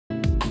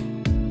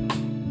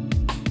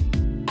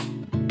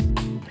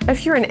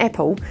If you're an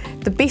apple,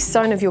 the best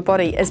zone of your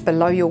body is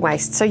below your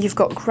waist. So you've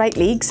got great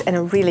legs and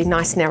a really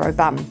nice narrow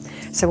bum.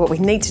 So what we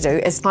need to do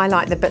is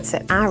highlight the bits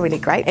that are really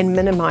great and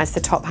minimise the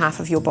top half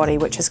of your body,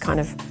 which is kind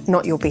of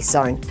not your best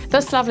zone.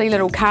 This lovely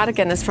little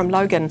cardigan is from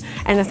Logan,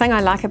 and the thing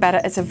I like about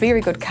it, it's a very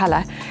good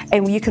colour,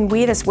 and you can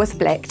wear this with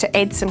black to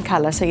add some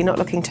colour so you're not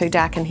looking too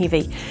dark and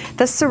heavy.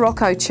 This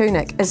Sirocco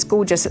tunic is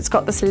gorgeous. It's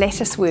got this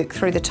lattice work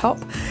through the top,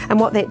 and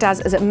what that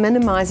does is it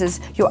minimises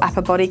your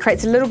upper body,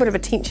 creates a little bit of a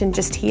tension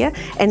just here,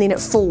 and then it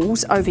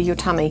falls over your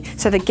tummy.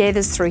 So the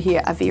gathers through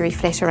here are very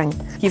flattering.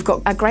 You've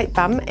got a great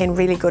bum and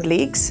really good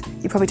legs.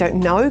 You probably don't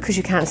know because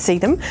you can't see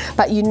them,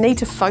 but you need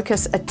to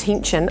focus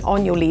attention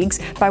on your legs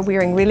by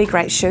wearing really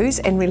great shoes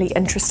and really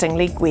interesting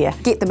leg wear.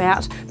 Get them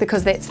out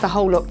because that's the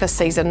whole look this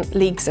season.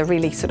 Legs are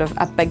really sort of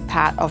a big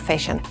part of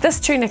fashion. This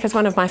tunic is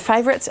one of my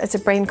favourites. It's a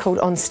brand called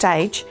On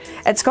Stage.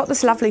 It's got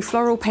this lovely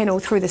floral panel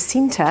through the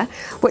centre,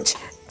 which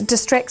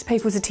distracts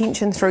people's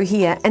attention through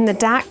here, and the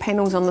dark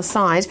panels on the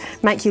side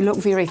make you look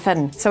very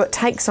thin, so it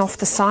takes off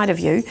the side of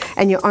you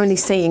and you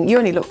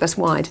only look this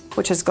wide,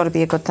 which has got to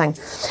be a good thing.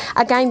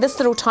 Again, this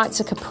little tight's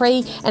a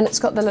capri and it's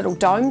got the little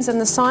domes in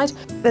the side.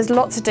 There's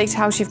lots of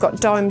details. You've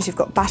got domes, you've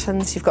got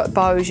buttons, you've got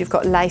bows, you've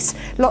got lace,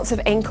 lots of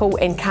ankle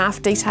and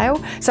calf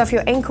detail. So if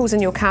your ankles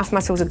and your calf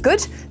muscles are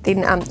good,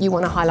 then you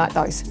want to highlight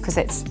those because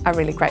that's a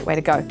really great way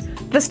to go.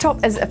 This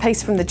top is a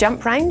piece from the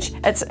Jump range.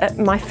 It's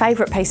my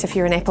favourite piece if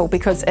you're an apple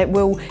because it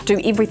will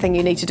do everything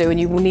you need to do and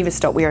you will never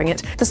stop wearing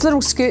it. This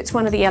little skirt's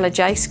one of the Ella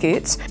J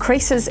skirts.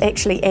 Creases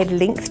actually add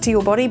length to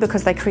your body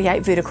because they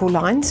create vertical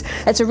lines.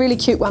 It's a really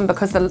cute one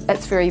because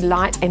it's very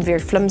light and very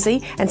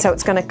flimsy, and so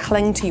it's going to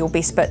cling to your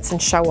best bits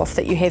and show off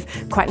that you have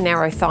quite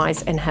narrow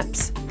thighs and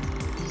hips.